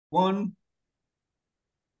One.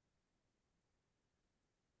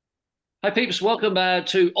 Hi, peeps. Welcome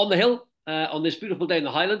to On the Hill on this beautiful day in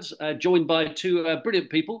the Highlands, joined by two brilliant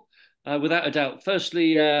people, without a doubt.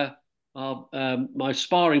 Firstly, my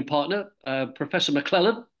sparring partner, Professor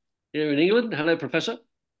McClellan, here in England. Hello, Professor.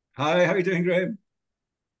 Hi, how are you doing, Graham?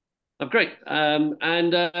 I'm great.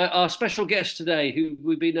 And our special guest today, who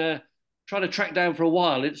we've been trying to track down for a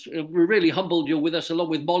while. We're really humbled you're with us along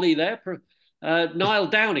with Molly there. Niall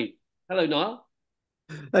Downey. Hello, Niall.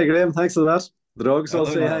 Hey Graham, thanks for that. The dogs all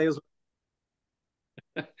Hello, say hi Niall.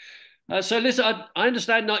 as So listen, I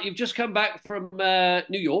understand that you've just come back from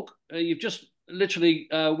New York. You've just literally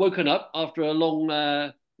woken up after a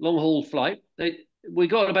long haul flight. We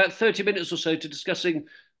got about 30 minutes or so to discuss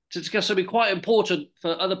something quite important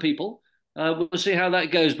for other people. We'll see how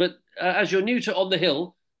that goes. But as you're new to On the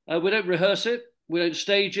Hill, we don't rehearse it, we don't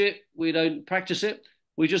stage it, we don't practice it.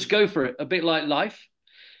 We just go for it, a bit like life.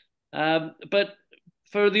 But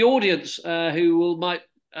for the audience might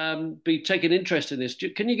be taking interest in this,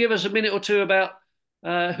 can you give us a minute or two about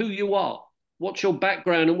who you are? What's your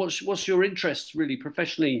background and what's your interests really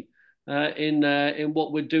professionally in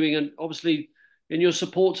what we're doing, and obviously in your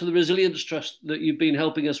support to the Resilience Trust that you've been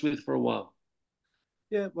helping us with for a while?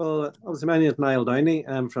 Yeah, well, obviously my name is Niall Downey.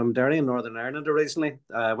 I'm from Derry in Northern Ireland originally.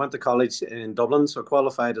 I went to college in Dublin, so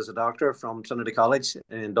qualified as a doctor from Trinity College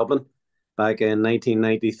in Dublin back in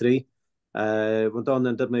 1993. Went on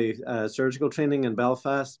and did my surgical training in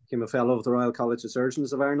Belfast, became a fellow of the Royal College of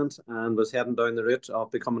Surgeons of Ireland, and was heading down the route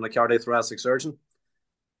of becoming a cardiothoracic surgeon.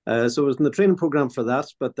 So I was in the training program for that,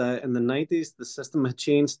 but in the 90s, the system had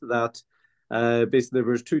changed that basically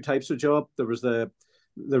there was two types of job. There was the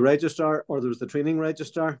registrar, or there was the training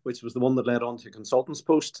registrar, which was the one that led on to consultant's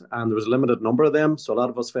post, and there was a limited number of them, so a lot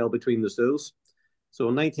of us fell between the stools. So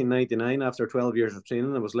in 1999, after 12 years of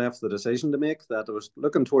training, I was left the decision to make that I was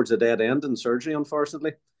looking towards a dead end in surgery,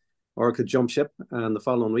 unfortunately, or I could jump ship. And the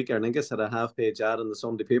following week, Aer Lingus had a half-page ad in the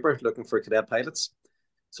Sunday paper looking for cadet pilots.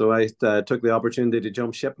 So I took the opportunity to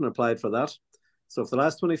jump ship and applied for that. So for the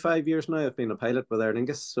last 25 years now, I've been a pilot with Aer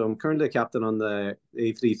Lingus. So I'm currently a captain on the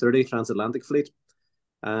A330 transatlantic fleet.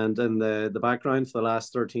 And in the background for the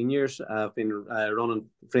last 13 years, I've been running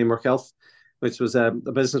Framework Health, which was a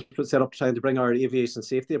business set up trying to bring our aviation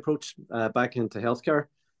safety approach back into healthcare.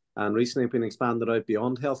 And recently been expanded out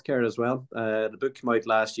beyond healthcare as well. The book came out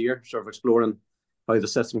last year, sort of exploring how the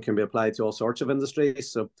system can be applied to all sorts of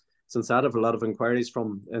industries. So since that, I have a lot of inquiries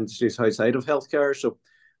from industries outside of healthcare. So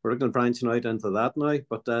we're looking at branching out into that now.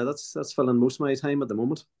 But that's filling most of my time at the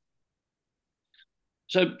moment.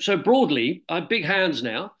 So broadly, I'm big hands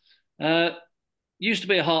now. Uh, Used to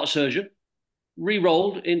be a heart surgeon,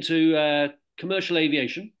 re-rolled into commercial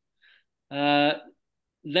aviation, uh,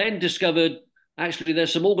 then discovered actually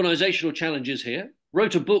there's some organizational challenges here.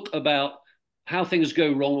 Wrote a book about how things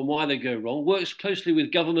go wrong and why they go wrong. Works closely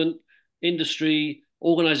with government, industry,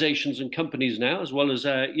 organizations, and companies now, as well as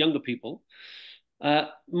younger people.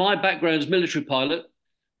 My background is military pilot.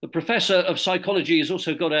 The professor of psychology has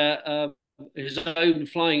also got his own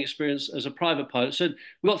flying experience as a private pilot. So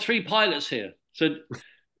we've got three pilots here. So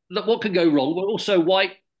look, what could go wrong? We're also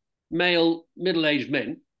white, male, middle-aged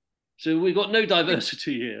men. So we've got no Speak,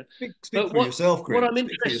 diversity here. speak But for yourself, what Graham. I'm Speak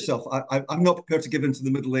for interested yourself. I'm not prepared to give in to the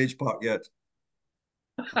middle-aged part yet.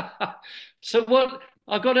 so what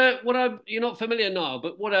I've got a what I'm you're not familiar now,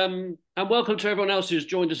 but what and welcome to everyone else who's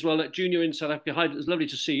joined as well at Junior in South Africa. Hi, it's lovely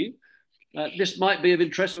to see you. This might be of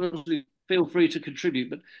interest. Obviously, feel free to contribute.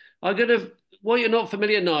 But I'm going to what you're not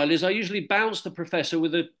familiar, Niall, is I usually bounce the professor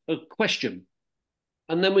with a question,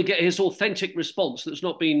 and then we get his authentic response that's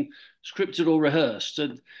not been scripted or rehearsed,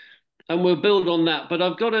 and we'll build on that. But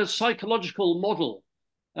I've got a psychological model.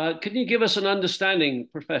 Can you give us an understanding,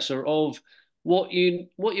 Professor, of what you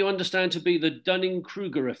understand to be the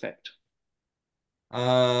Dunning-Kruger effect?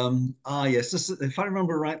 Yes. If I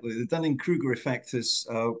remember rightly, the Dunning-Kruger effect is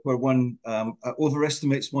where one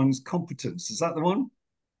overestimates one's competence. Is that the one?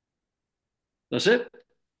 That's it.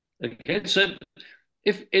 Okay, so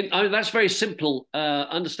I mean, that's very simple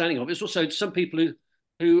understanding of it. It's also some people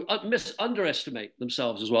who underestimate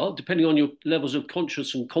themselves as well, depending on your levels of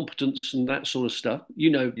conscious and competence and that sort of stuff.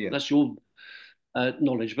 You know, Yeah. that's your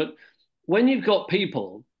knowledge. But when you've got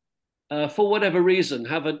people, for whatever reason,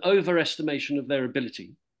 have an overestimation of their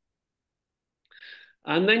ability,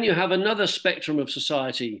 and then you have another spectrum of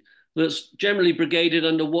society that's generally brigaded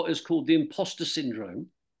under what is called the imposter syndrome.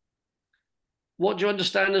 What do you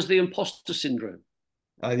understand as the imposter syndrome?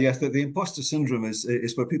 Yes, the imposter syndrome is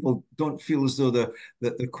where people don't feel as though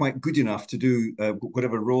they're quite good enough to do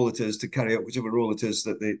whatever role it is, to carry out whichever role it is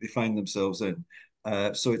that they find themselves in.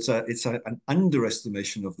 So it's an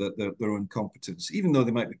underestimation of their own competence, even though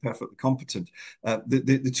they might be perfectly competent.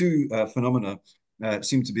 The two phenomena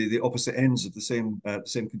seem to be the opposite ends of the same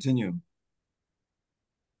continuum.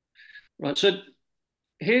 Right. So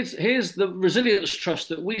here's the resilience trust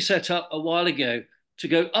that we set up a while ago to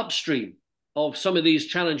go upstream of some of these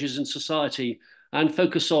challenges in society and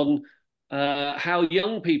focus on how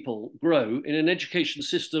young people grow in an education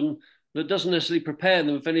system that doesn't necessarily prepare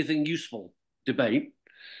them for anything useful. Debate.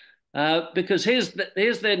 Because here's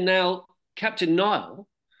then now Captain Nile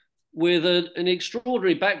with an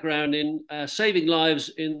extraordinary background in saving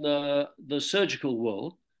lives in the surgical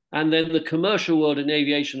world and then the commercial world in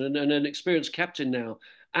aviation, and an experienced captain now,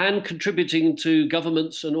 and contributing to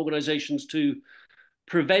governments and organizations to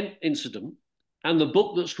prevent incident, and the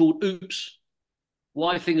book that's called Oops,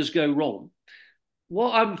 Why Things Go Wrong.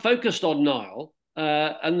 What I'm focused on, Niall,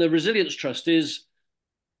 and the Resilience Trust is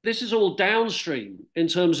this is all downstream in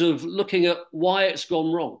terms of looking at why it's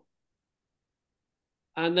gone wrong.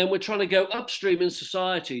 And then we're trying to go upstream in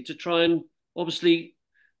society to try and obviously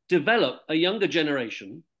develop a younger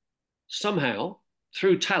generation somehow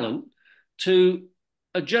through talent to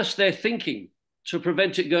adjust their thinking to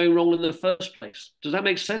prevent it going wrong in the first place. Does that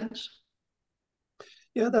make sense?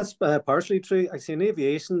 Yeah, that's partially true. I see in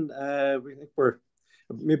aviation, we're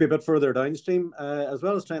maybe a bit further downstream, as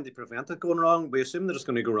well as trying to prevent it going wrong. We assume that it's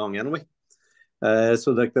going to go wrong anyway.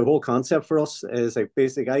 So like the whole concept for us is like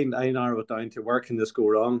basically I narrow it down to where can this go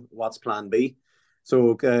wrong? What's plan B?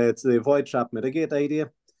 So it's the avoid, trap, mitigate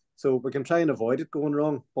idea. So we can try and avoid it going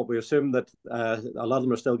wrong, but we assume that a lot of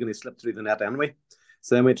them are still going to slip through the net anyway.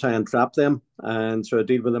 So then we try and trap them and sort of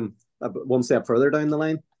deal with them one step further down the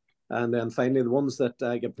line. And then finally, the ones that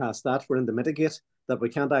get past that, we're in the mitigate, that we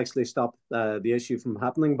can't actually stop the issue from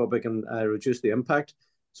happening, but we can reduce the impact.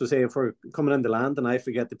 So say if we're coming into land and I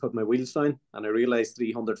forget to put my wheels down and I realise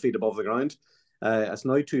 300 feet above the ground, it's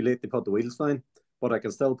now too late to put the wheels down, but I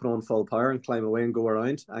can still put on full power and climb away and go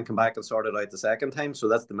around and come back and sort it out the second time. So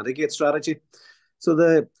that's the mitigate strategy.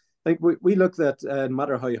 So we look at no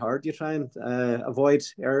matter how hard you try and avoid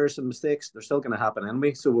errors and mistakes, they're still going to happen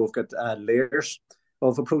anyway. So we've got layers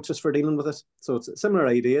of approaches for dealing with it. So it's a similar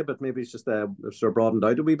idea, but maybe it's just sort of broadened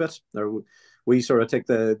out a wee bit. Or we sort of take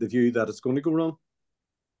the view that it's going to go wrong.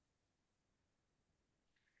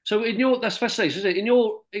 So that's fascinating, isn't it? In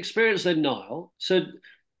your experience then, Niall, so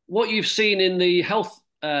what you've seen in the health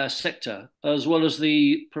sector as well as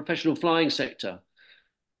the professional flying sector,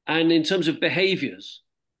 and in terms of behaviours,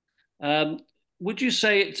 would you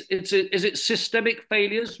say is it systemic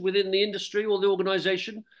failures within the industry or the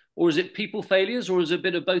organisation, or is it people failures, or is it a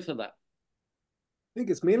bit of both of that? I think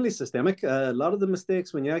it's mainly systemic. A lot of the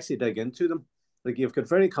mistakes, when you actually dig into them, like you've got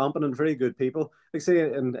very competent, very good people. Like say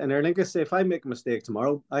in Aer Lingus, say if I make a mistake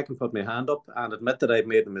tomorrow, I can put my hand up and admit that I've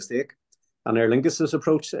made a mistake. And Aer Lingus's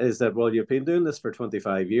approach is that, well, you've been doing this for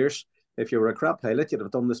 25 years. If you were a crap pilot, you'd have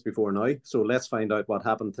done this before now. So let's find out what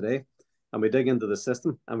happened today. And we dig into the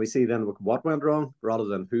system and we see then what went wrong rather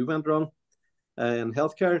than who went wrong. In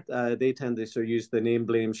healthcare, they tend to use the name,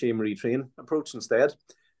 blame, shame, retrain approach instead.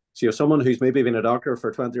 So you're someone who's maybe been a doctor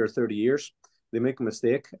for 20 or 30 years, they make a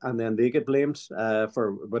mistake and then they get blamed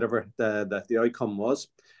for whatever the outcome was,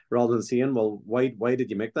 rather than saying, well, why did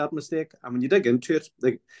you make that mistake? And when you dig into it,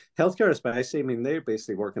 like healthcare especially, I mean, they're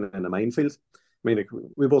basically working in a minefield. I mean, like,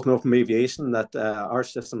 we both know from aviation that our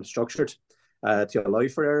system is structured to allow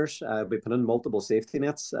for errors. We put in multiple safety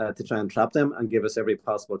nets to try and trap them and give us every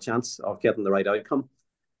possible chance of getting the right outcome.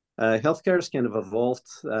 Healthcare has kind of evolved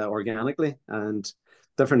organically, and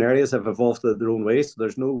different areas have evolved their own ways. So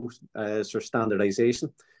there's no sort of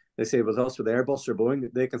standardization. They say with us, with Airbus or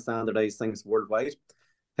Boeing, they can standardize things worldwide.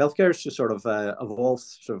 Healthcare has just sort of evolved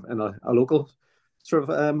sort of in a local sort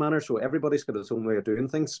of manner. So everybody's got its own way of doing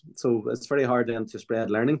things. So it's very hard then to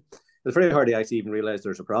spread learning. It's very hard to actually even realize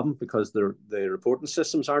there's a problem because the reporting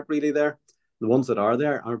systems aren't really there. The ones that are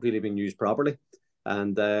there aren't really being used properly.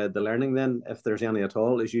 And the learning then, if there's any at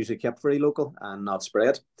all, is usually kept very local and not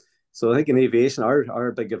spread. So I think in aviation,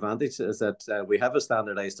 our big advantage is that we have a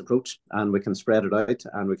standardized approach and we can spread it out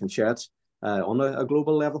and we can share it on a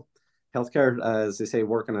global level. Healthcare, as they say,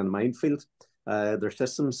 working in a minefield. Their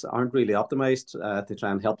systems aren't really optimized to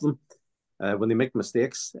try and help them. When they make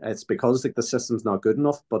mistakes, it's because the system's not good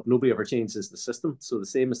enough, but nobody ever changes the system. So the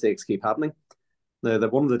same mistakes keep happening. Now,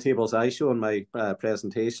 one of the tables I show in my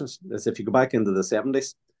presentations is if you go back into the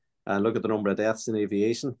 70s and look at the number of deaths in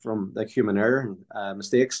aviation from like human error and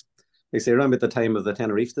mistakes. They say around at the time of the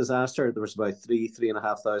Tenerife disaster, there was about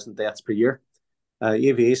 3,500 deaths per year.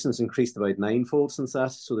 Aviation's increased about ninefold since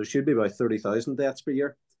that, so there should be about 30,000 deaths per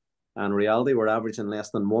year. And in reality, we're averaging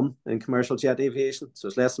less than 1 in commercial jet aviation. So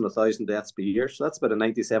it's less than 1,000 deaths per year. So that's about a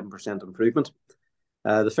 97% improvement.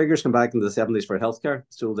 The figures come back into the 70s for healthcare.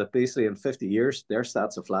 So that basically in 50 years, their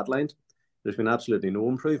stats have flatlined. There's been absolutely no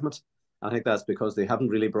improvement. I think that's because they haven't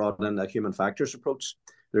really brought in a human factors approach.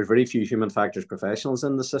 There's very few human factors professionals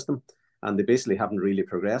in the system, and they basically haven't really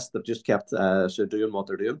progressed. They've just kept doing what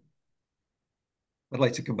they're doing. I'd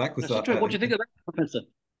like to come back with that. What do you think of that, Professor?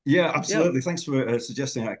 Yeah, absolutely. Yeah. Thanks for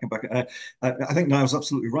suggesting I come back. I think Niall's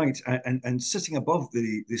absolutely right. And sitting above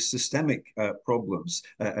the systemic problems,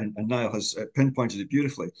 and Niall has pinpointed it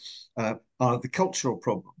beautifully, are the cultural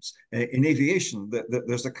problems. In aviation,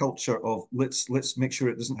 there's a culture of let's make sure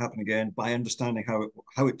it doesn't happen again by understanding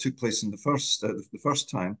how it took place in the first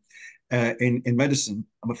time. In medicine,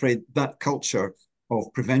 I'm afraid that culture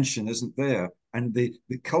of prevention isn't there, and the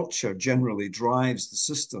culture generally drives the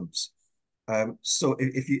systems. So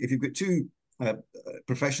if you've got two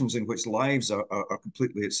professions in which lives are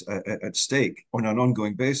completely at stake on an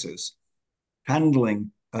ongoing basis,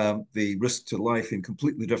 handling the risk to life in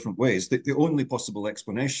completely different ways, the only possible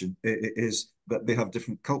explanation is that they have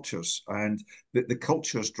different cultures, and the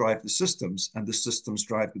cultures drive the systems, and the systems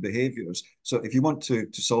drive the behaviors. So if you want to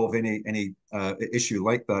solve any issue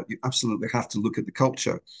like that, you absolutely have to look at the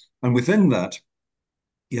culture, and within that,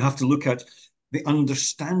 you have to look at the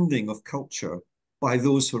understanding of culture by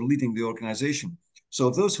those who are leading the organization. So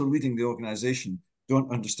if those who are leading the organization don't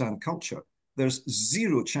understand culture, there's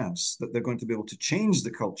zero chance that they're going to be able to change the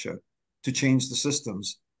culture, to change the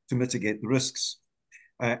systems, to mitigate the risks.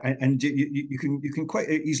 And you can quite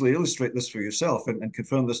easily illustrate this for yourself and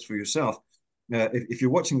confirm this for yourself. If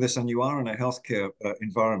you're watching this and you are in a healthcare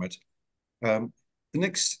environment, the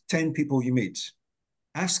next 10 people you meet,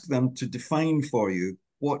 ask them to define for you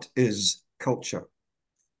what is culture.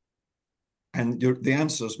 And the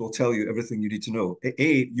answers will tell you everything you need to know.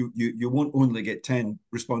 You won't only get 10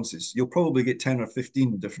 responses. You'll probably get 10 or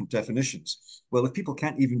 15 different definitions. Well, if people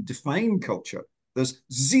can't even define culture, there's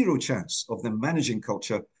zero chance of them managing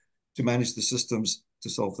culture to manage the systems to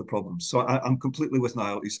solve the problems. So I'm completely with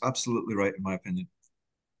Niall. He's absolutely right, in my opinion.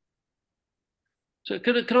 So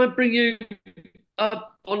can I bring you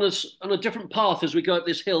up on a different path as we go up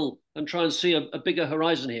this hill and try and see a bigger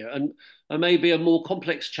horizon here, and maybe a more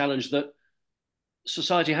complex challenge that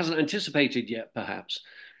society hasn't anticipated yet, perhaps.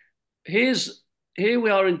 Here we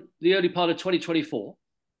are in the early part of 2024,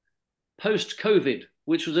 post-COVID,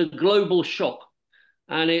 which was a global shock.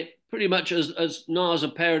 And it pretty much, as Niall, as a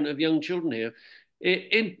parent of young children here,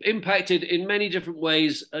 it impacted in many different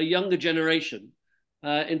ways a younger generation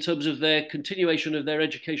in terms of their continuation of their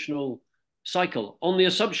educational cycle, on the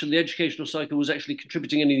assumption the educational cycle was actually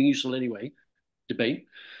contributing anything useful anyway, debate.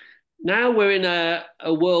 Now we're in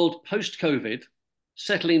a world post-COVID,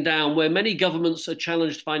 settling down, where many governments are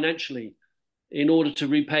challenged financially in order to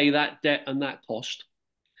repay that debt and that cost.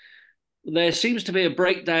 There seems to be a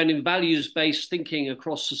breakdown in values-based thinking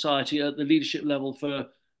across society at the leadership level for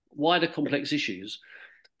wider complex issues.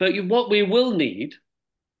 But what we will need,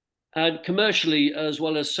 and commercially as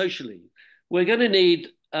well as socially, we're going to need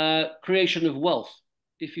creation of wealth,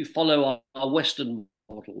 if you follow our Western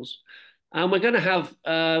models. And we're going to have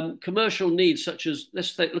commercial needs such as,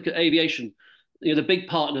 let's look at aviation, the big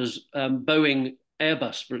partners, Boeing,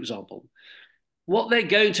 Airbus, for example. What they're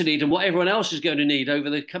going to need, and what everyone else is going to need over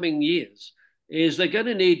the coming years, is they're going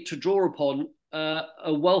to need to draw upon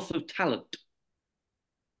a wealth of talent.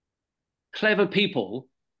 Clever people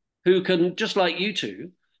who can, just like you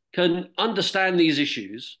two, can understand these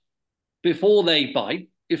issues before they bite,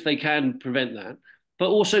 if they can prevent that, but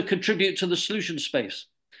also contribute to the solution space.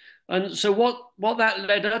 And so what that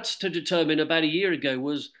led us to determine about a year ago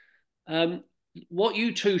was what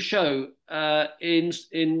you two show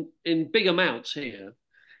in big amounts here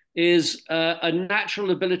is a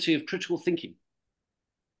natural ability of critical thinking,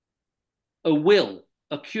 a will,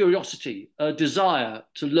 a curiosity, a desire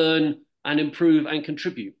to learn and improve and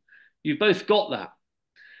contribute. You've both got that.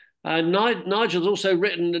 And Nigel's also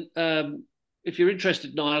written, if you're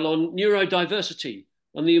interested, Niall, on neurodiversity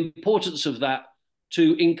and the importance of that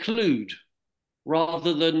to include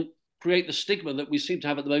rather than create the stigma that we seem to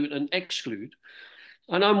have at the moment and exclude.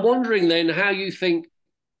 And I'm wondering then how you think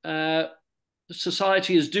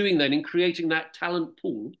society is doing then in creating that talent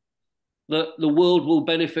pool that the world will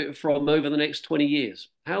benefit from over the next 20 years.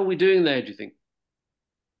 How are we doing there, do you think?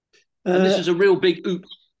 And this is a real big oops.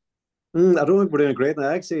 I don't think we're doing great. And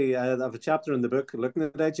I have a chapter in the book looking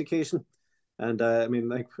at education. And I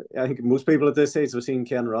think most people at this age have seen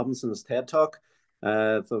Ken Robinson's TED Talk.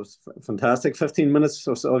 It was fantastic, 15 minutes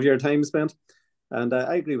of your time spent. And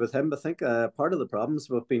I agree with him. I think part of the problems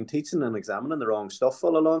we've been teaching and examining the wrong stuff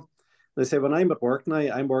all along. They say when I'm at work now,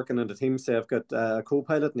 I'm working in a team, say I've got a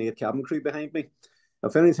co-pilot and 8 cabin crew behind me.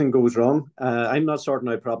 If anything goes wrong, I'm not sorting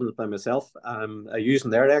out problems by myself. I'm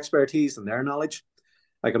using their expertise and their knowledge.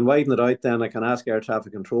 I can widen it out, then I can ask air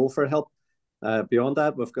traffic control for help. Beyond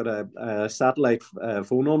that, we've got a satellite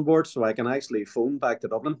phone on board, so I can actually phone back to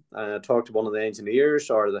Dublin, talk to one of the engineers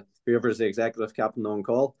or whoever's the executive captain on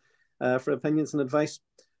call for opinions and advice.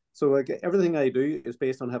 So everything I do is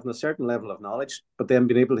based on having a certain level of knowledge, but then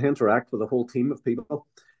being able to interact with a whole team of people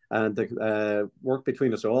and work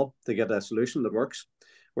between us all to get a solution that works.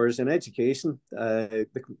 Whereas in education,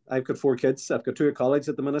 I've got 4 kids. I've got 2 at college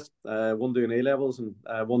at the minute, one doing A-levels and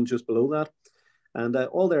one just below that. And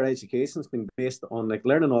all their education's been based on like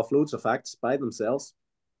learning off loads of facts by themselves,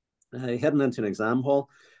 heading into an exam hall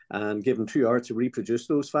and given 2 hours to reproduce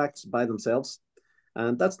those facts by themselves.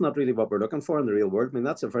 And that's not really what we're looking for in the real world. I mean,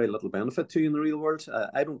 that's a very little benefit to you in the real world.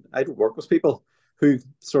 I don't work with people who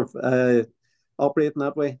sort of operate in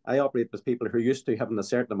that way. I operate with people who are used to having a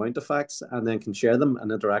certain amount of facts and then can share them and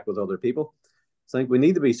interact with other people. So I think we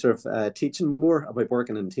need to be sort of teaching more about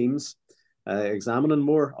working in teams, examining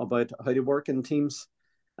more about how to work in teams,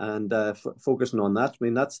 and focusing on that. I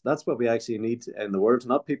mean, that's what we actually need in the world,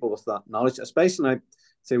 not people with that knowledge, especially now.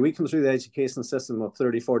 Say we come through the education system of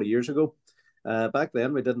 30, 40 years ago. Back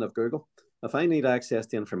then, we didn't have Google. If I need access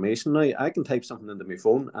to information now, I can type something into my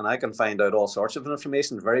phone and I can find out all sorts of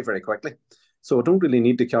information very, very quickly. So I don't really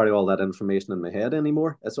need to carry all that information in my head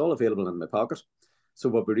anymore. It's all available in my pocket. So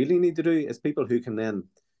what we really need to do is people who can then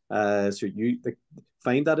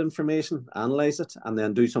find that information, analyze it, and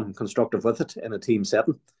then do something constructive with it in a team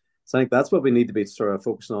setting. So I think that's what we need to be sort of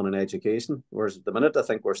focusing on in education. Whereas at the minute, I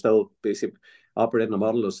think we're still basically operating a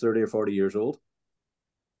model that's 30 or 40 years old.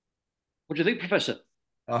 What do you think, Professor?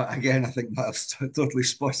 Again, I think that's totally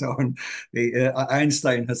spot on.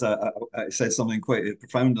 Einstein has said something quite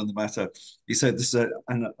profound on the matter. He said this, and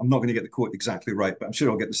I'm not going to get the quote exactly right, but I'm sure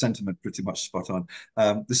I'll get the sentiment pretty much spot on.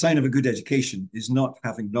 The sign of a good education is not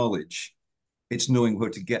having knowledge, it's knowing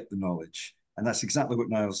where to get the knowledge. And that's exactly what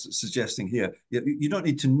Niall's suggesting here. You don't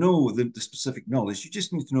need to know the specific knowledge, you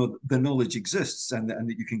just need to know that the knowledge exists and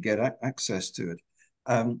that you can get access to it.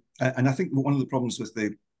 And I think one of the problems with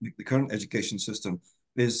the current education system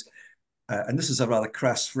is, and this is a rather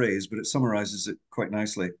crass phrase, but it summarizes it quite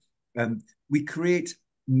nicely. We create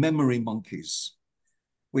memory monkeys.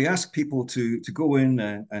 We ask people to go in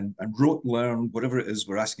and rote learn whatever it is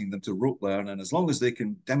we're asking them to rote learn. And as long as they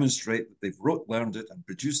can demonstrate that they've rote learned it and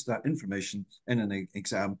produced that information in an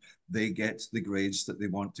exam, they get the grades that they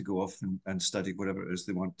want to go off and study whatever it is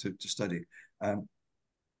they want to study. And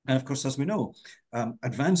of course, as we know,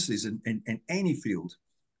 advances in any field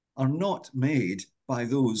are not made by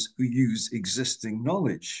those who use existing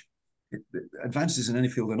knowledge. Advances in any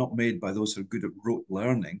field are not made by those who are good at rote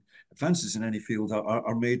learning. Advances in any field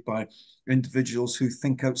are made by individuals who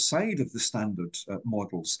think outside of the standard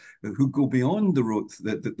models, who go beyond the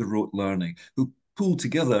rote learning, who pull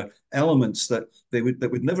together elements that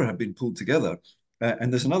would never have been pulled together.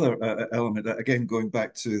 And there's another element, again, going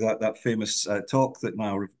back to that famous talk that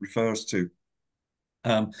Niall refers to,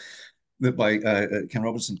 by Ken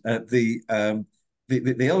Robinson, the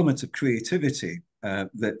element of creativity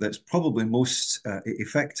that's probably most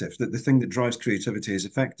effective, that the thing that drives creativity is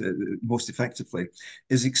most effectively,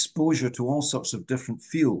 is exposure to all sorts of different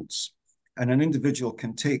fields. And an individual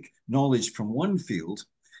can take knowledge from one field,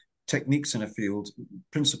 techniques in a field,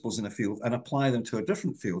 principles in a field, and apply them to a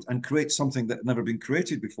different field and create something that had never been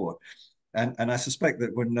created before. And I suspect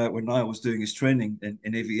that when Niall was doing his training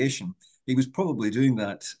in aviation, he was probably doing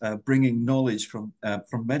that, bringing knowledge from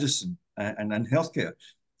medicine and healthcare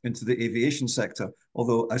into the aviation sector.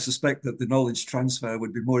 Although I suspect that the knowledge transfer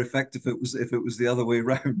would be more effective if it was the other way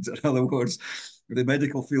around. In other words, the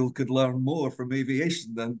medical field could learn more from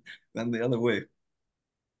aviation than the other way.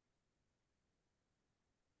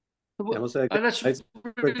 Yeah, I say, that's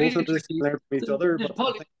really both of this learn from each other.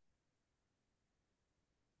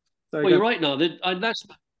 Well, you're right now.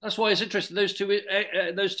 That's why it's interesting. Those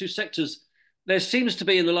two sectors. There seems to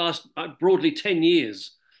be in the last broadly 10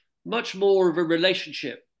 years much more of a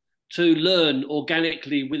relationship to learn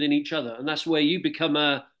organically within each other, and that's where you become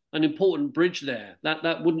an important bridge there.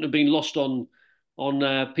 That wouldn't have been lost on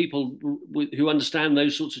people who understand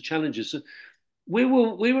those sorts of challenges. So we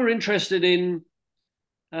were interested in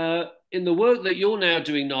the work that you're now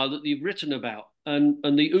doing, Niall, that you've written about, and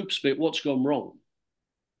the oops bit, what's gone wrong.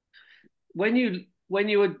 When you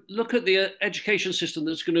would look at the education system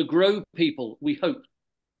that's going to grow people, we hope,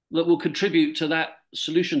 that will contribute to that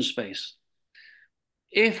solution space,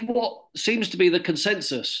 if what seems to be the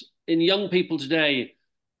consensus in young people today,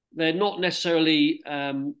 they're not necessarily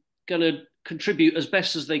going to contribute as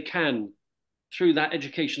best as they can through that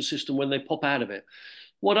education system when they pop out of it.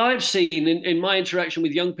 What I've seen in my interaction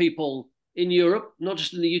with young people in Europe, not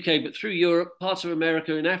just in the UK, but through Europe, parts of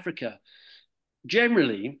America and Africa,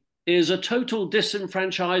 generally is a total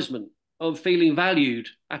disenfranchisement of feeling valued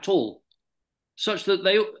at all, such that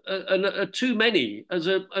they too many, as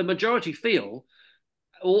a majority feel,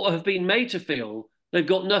 or have been made to feel, they've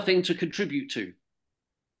got nothing to contribute to,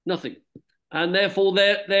 nothing. And therefore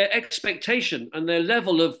their expectation and their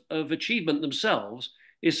level of achievement themselves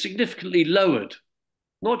is significantly lowered,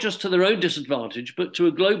 not just to their own disadvantage, but to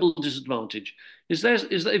a global disadvantage.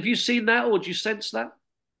 Have you seen that, or do you sense that?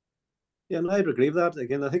 Yeah, and I'd agree with that.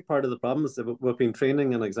 Again, I think part of the problem is that we've been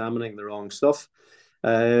training and examining the wrong stuff.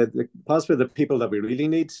 Possibly the people that we really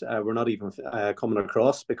need, we're not even coming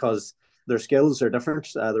across because their skills are different,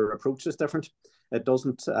 their approach is different. It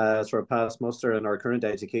doesn't sort of pass muster in our current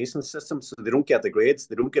education system, so they don't get the grades,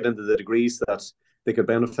 they don't get into the degrees that they could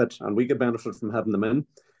benefit, and we could benefit from having them in,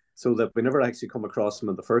 so that we never actually come across them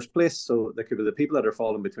in the first place. So they could be the people that are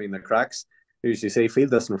falling between the cracks, who usually say feel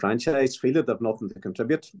disenfranchised, feel that they've nothing to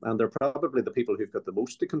contribute, and they're probably the people who've got the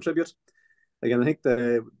most to contribute. Again, I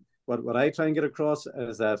think what I try and get across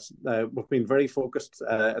is that we've been very focused,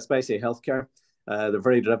 especially healthcare. They're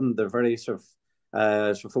very driven. They're very sort of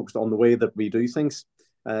focused on the way that we do things.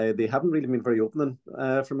 They haven't really been very open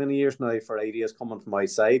for many years now for ideas coming from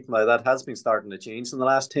outside. Now that has been starting to change in the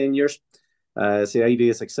last 10 years. See,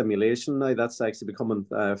 ideas like simulation now, that's actually becoming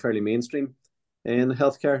fairly mainstream in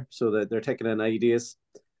healthcare. So that they're taking in ideas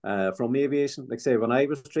from aviation. Like say, when I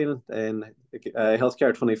was training in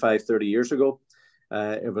healthcare 25, 30 years ago,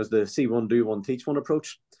 it was the see one, do one, teach one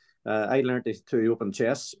approach. I learned to open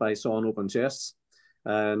chests by sawing open chests.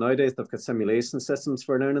 Nowadays, they've got simulation systems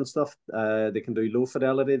for learning stuff. They can do low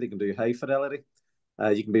fidelity, they can do high fidelity.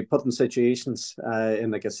 You can be put in situations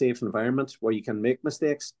in like a safe environment where you can make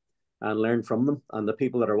mistakes and learn from them. And the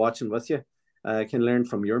people that are watching with you can learn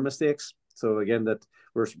from your mistakes. So again, that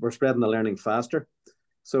we're spreading the learning faster.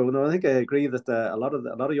 So no, I think I agree that a lot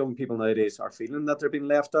of young people nowadays are feeling that they're being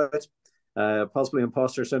left out. Possibly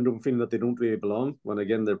imposter syndrome, feeling that they don't really belong, when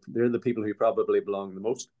again they're the people who probably belong the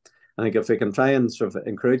most. I think if we can try and sort of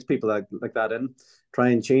encourage people like that in,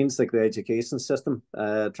 try and change like the education system,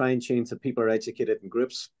 try and change that people are educated in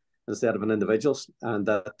groups instead of in individuals, and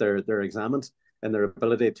that they're examined in their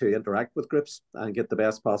ability to interact with groups and get the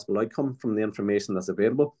best possible outcome from the information that's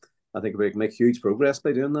available. I think we can make huge progress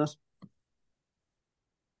by doing that.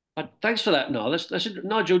 Thanks for that, Niall.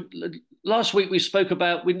 Nigel, last week we spoke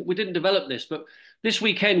about, we didn't develop this, but this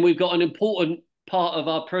weekend we've got an important part of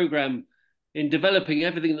our programme in developing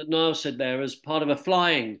everything that Niall said there as part of a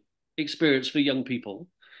flying experience for young people,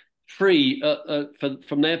 free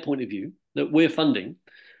from their point of view, that we're funding.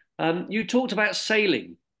 You talked about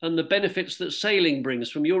sailing and the benefits that sailing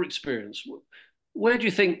brings from your experience. Where do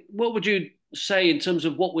you think, what would you say in terms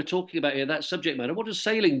of what we're talking about here, that subject matter? What does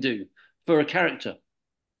sailing do for a character?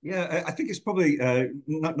 Yeah, I think it's probably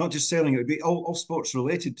not just sailing. It would be all sports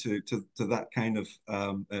related to that kind of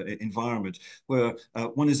environment where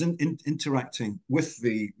one is interacting with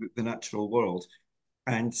the natural world.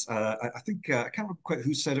 And I think I can't remember quite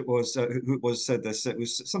who said it was. Who it was said this. It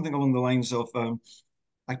was something along the lines of,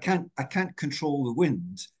 I can't control the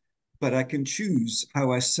wind, but I can choose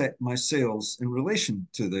how I set my sails in relation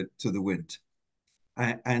to the wind.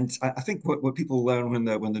 And I think what people learn when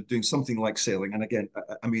they're doing something like sailing, and again,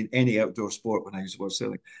 I mean any outdoor sport when I use the word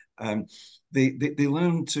sailing, they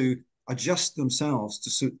learn to adjust themselves to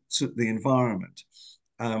suit the environment.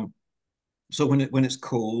 So when it's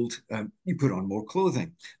cold, you put on more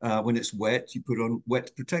clothing. When it's wet, you put on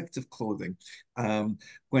wet protective clothing.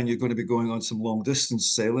 When you're going to be going on some long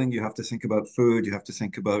distance sailing, you have to think about food, you have to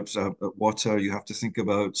think about water, you have to think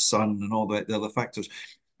about sun and all the other factors.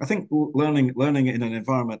 I think learning in an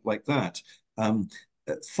environment like that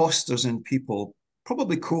fosters in people,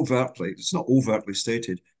 probably covertly, it's not overtly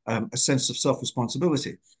stated, a sense of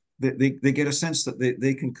self-responsibility. They get a sense that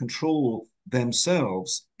they can control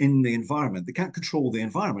themselves in the environment. They can't control the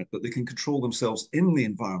environment, but they can control themselves in the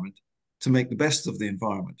environment to make the best of the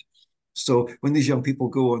environment. So when these young people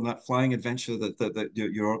go on that flying adventure that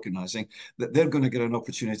you're organizing, that they're going to get an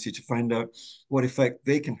opportunity to find out what effect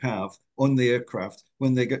they can have on the aircraft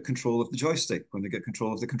when they get control of the joystick, when they get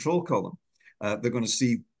control of the control column. They're going to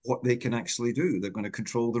see what they can actually do. They're going to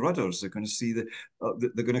control the rudders. They're going to see they're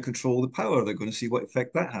going to control the power. They're going to see what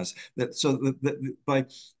effect that has.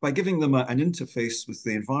 By giving them an interface with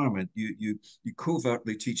the environment, you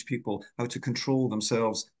covertly teach people how to control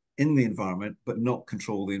themselves in the environment, but not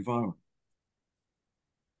control the environment.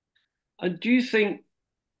 And do you think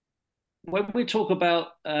when we talk about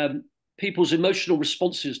people's emotional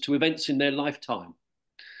responses to events in their lifetime,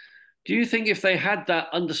 do you think if they had that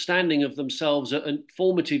understanding of themselves at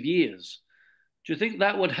formative years, do you think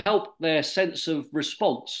that would help their sense of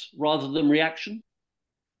response rather than reaction?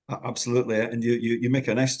 Absolutely, and you make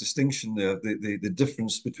a nice distinction there. The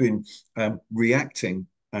difference between reacting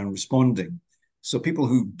and responding. So people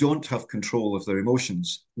who don't have control of their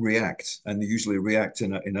emotions react, and they usually react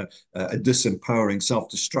in a disempowering,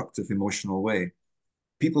 self-destructive emotional way.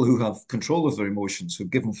 People who have control of their emotions, who've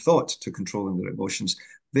given thought to controlling their emotions,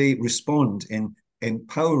 they respond in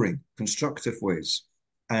empowering, constructive ways.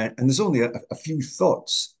 And there's only a few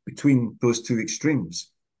thoughts between those two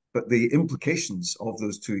extremes, but the implications of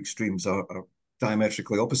those two extremes are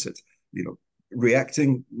diametrically opposite. You know,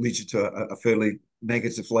 reacting leads you to a fairly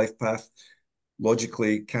negative life path.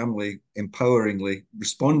 Logically, calmly, empoweringly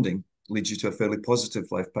responding leads you to a fairly positive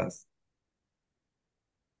life path.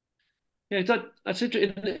 Yeah, that's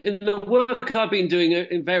interesting. In the work I've been doing,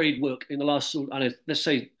 in varied work in the last, I don't know, let's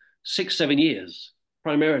say 6, 7 years,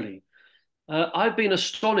 primarily, I've been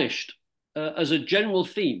astonished as a general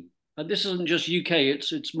theme, and this isn't just UK;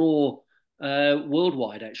 it's more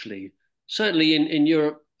worldwide actually. Certainly in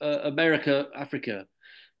Europe, America, Africa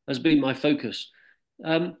has been my focus.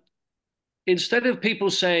 Um, Instead of people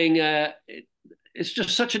saying it's just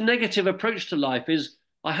such a negative approach to life, is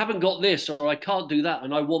I haven't got this or I can't do that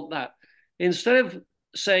and I want that. Instead of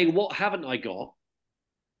saying what haven't I got,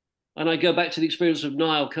 and I go back to the experience of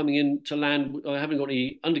Niall coming in to land, I haven't got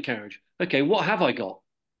any undercarriage. Okay, what have I got?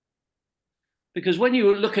 Because when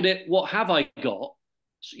you look at it, what have I got?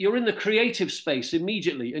 You're in the creative space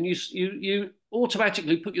immediately, and you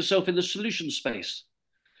automatically put yourself in the solution space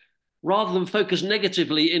rather than focus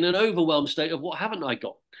negatively in an overwhelmed state of what haven't I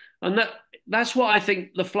got? And that's what I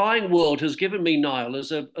think the flying world has given me, Niall,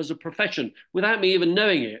 as a profession, without me even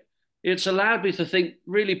knowing it. It's allowed me to think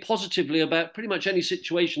really positively about pretty much any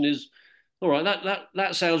situation. Is all right,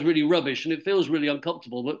 that sounds really rubbish and it feels really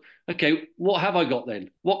uncomfortable, but okay, what have I got then?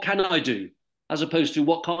 What can I do? As opposed to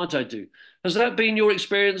what can't I do? Has that been your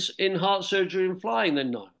experience in heart surgery and flying then,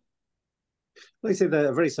 Niall? Like I said,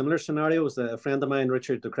 a very similar scenario was a friend of mine,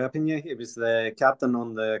 Richard de Crepigny. He was the captain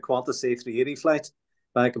on the Qantas A380 flight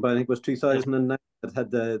back about, I think it was 2009. It had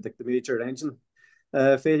the major engine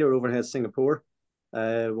failure overhead Singapore.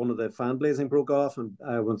 One of the fan blazing broke off and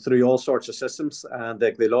went through all sorts of systems, and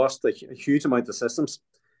they lost a huge amount of systems.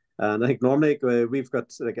 And I think normally we've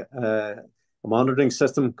got like a monitoring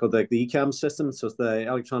system called like the ECAM system, so it's the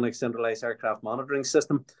Electronic Centralized Aircraft Monitoring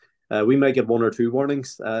System. We might get one or two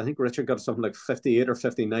warnings. I think Richard got something like 58 or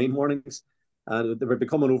 59 warnings, and they were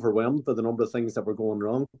becoming overwhelmed by the number of things that were going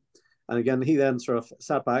wrong. And again, he then sort of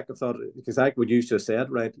sat back and thought, exactly what you just said,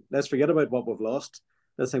 right? Let's forget about what we've lost.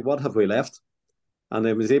 Let's think, what have we left? And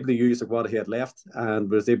he was able to use what he had left and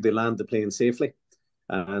was able to land the plane safely.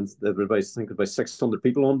 And there were about, I think, about 600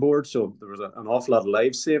 people on board. So there was an awful lot of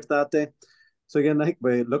lives saved that day. So again, I think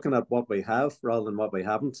we're looking at what we have rather than what we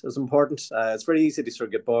haven't is important. It's very easy to sort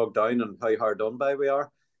of get bogged down on how hard done by we are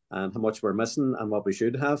and how much we're missing and what we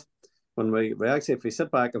should have. When we actually, if we sit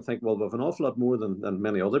back and think, well, we have an awful lot more than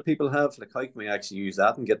many other people have, like how can we actually use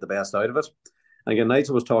that and get the best out of it? And again,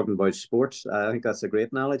 Nigel was talking about sports. I think that's a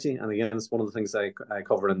great analogy. And again, it's one of the things I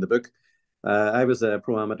cover in the book. I was a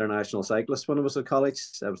pro-am international cyclist when I was at college.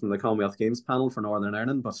 I was in the Commonwealth Games panel for Northern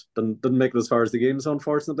Ireland, but didn't make it as far as the games,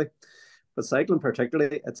 unfortunately. But cycling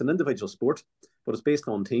particularly, it's an individual sport, but it's based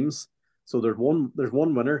on teams. So there's one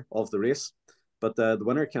winner of the race, but the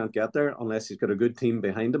winner can't get there unless he's got a good team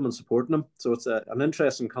behind him and supporting him. So it's an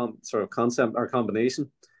interesting sort of concept or combination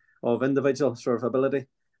of individual sort of ability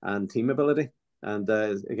and team ability. And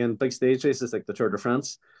again, big stage races like the Tour de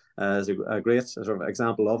France is a great sort of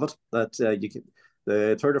example of it. That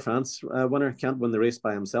the Tour de France winner can't win the race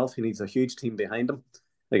by himself. He needs a huge team behind him.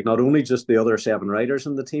 Like not only just the other 7 riders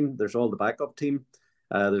in the team, there's all the backup team.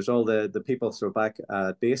 There's all the people sort of back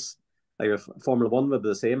at base. Like Formula One would be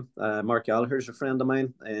the same. Mark Gallagher's a friend of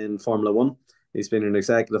mine in Formula One. He's been an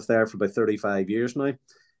executive there for about 35 years now.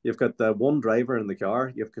 You've got one driver in the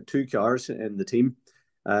car. You've got 2 cars in the team.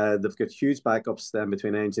 They've got huge backups then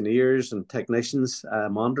between engineers and technicians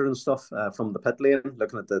monitoring stuff from the pit lane,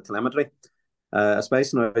 looking at the telemetry.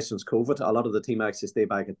 Especially now since COVID, a lot of the team actually stay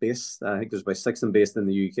back at base. I think there's about 6 of them based in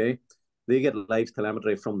the UK. They get live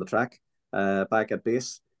telemetry from the track back at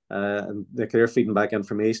base, and they're feeding back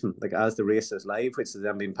information like as the race is live, which is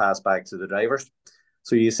then being passed back to the drivers.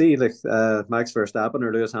 So you see like Max Verstappen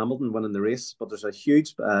or Lewis Hamilton winning the race, but there's a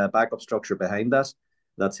huge backup structure behind that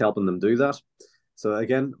that's helping them do that. So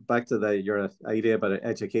again, back to your idea about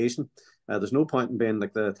education. There's no point in being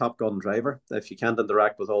like the top gun driver if you can't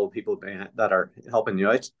interact with all the people that are helping you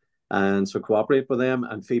out. And so cooperate with them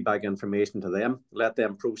and feedback information to them. Let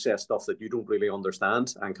them process stuff that you don't really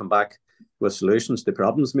understand and come back with solutions to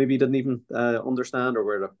problems maybe you didn't even understand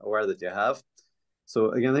or aware that you have.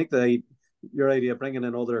 So again, I think your idea of bringing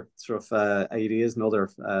in other sort of ideas and other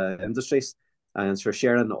industries and sort of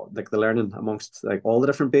sharing like the learning amongst like all the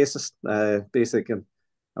different basic and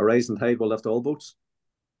a rising tide will lift all boats.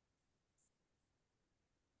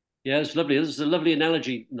 Yeah, it's lovely. This is a lovely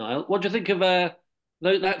analogy, Niall. What do you think of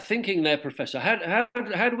that thinking there, Professor?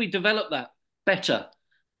 How do we develop that better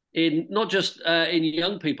in not just in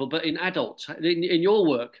young people, but in adults, in your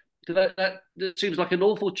work? That seems like an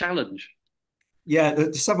awful challenge. Yeah,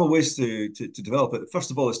 there's several ways to develop it.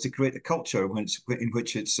 First of all, is to create a culture in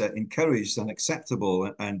which it's encouraged and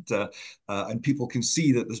acceptable, and people can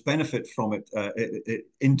see that there's benefit from it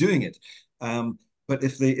in doing it. But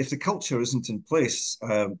if the culture isn't in place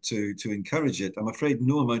to encourage it, I'm afraid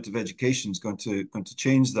no amount of education is going to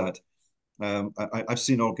change that. I've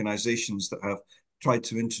seen organisations that have tried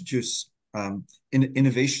to introduce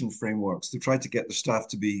innovation frameworks to try to get the staff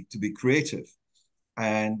to be creative,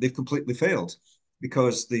 and they've completely failed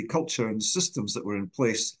because the culture and the systems that were in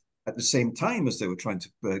place at the same time as they were trying to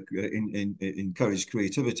encourage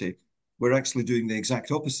creativity were actually doing the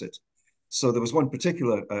exact opposite. So there was one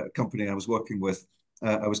particular company I was working with.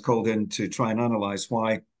 I was called in to try and analyze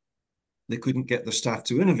why they couldn't get their staff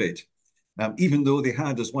to innovate, even though they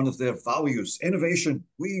had as one of their values innovation.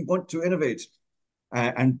 We want to innovate,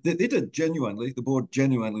 and they did genuinely. The board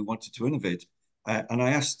genuinely wanted to innovate. And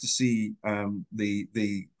I asked to see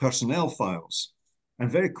the personnel files, and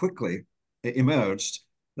very quickly it emerged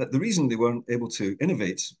that the reason they weren't able to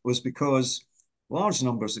innovate was because large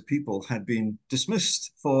numbers of people had been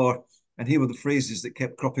dismissed for, and here were the phrases that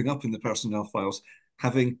kept cropping up in the personnel files,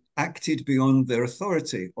 having acted beyond their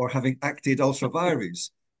authority or having acted ultra vires,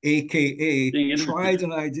 aka tried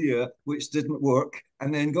an idea which didn't work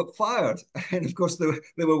and then got fired. And of course,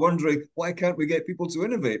 they were wondering, why can't we get people to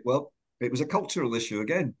innovate? Well, it was a cultural issue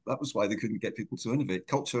again. That was why they couldn't get people to innovate.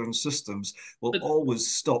 Culture and systems will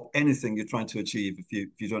always stop anything you're trying to achieve if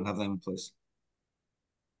you don't have them in place.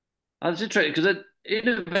 That's interesting because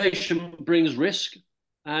innovation brings risk,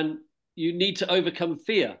 and you need to overcome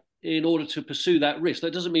fear in order to pursue that risk.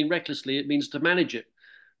 That doesn't mean recklessly; it means to manage it.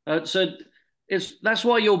 So that's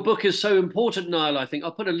why your book is so important, Niall. I think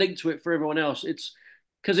I'll put a link to it for everyone else. It's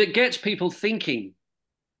because it gets people thinking,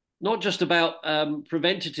 not just about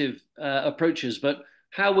preventative approaches, but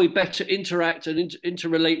how we better interact and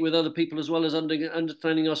interrelate with other people as well as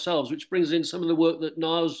understanding ourselves, which brings in some of the work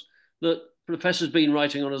that Professor's been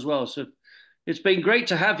writing on as well. So it's been great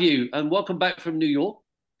to have you, and welcome back from New York.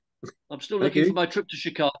 I'm still looking for my trip to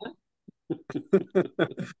Chicago.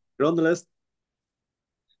 You're on the list.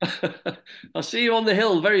 I'll see you on the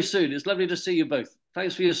Hill very soon. It's lovely to see you both.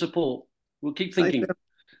 Thanks for your support. We'll keep thinking.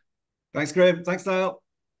 Thanks, Graham. Thanks, Niall.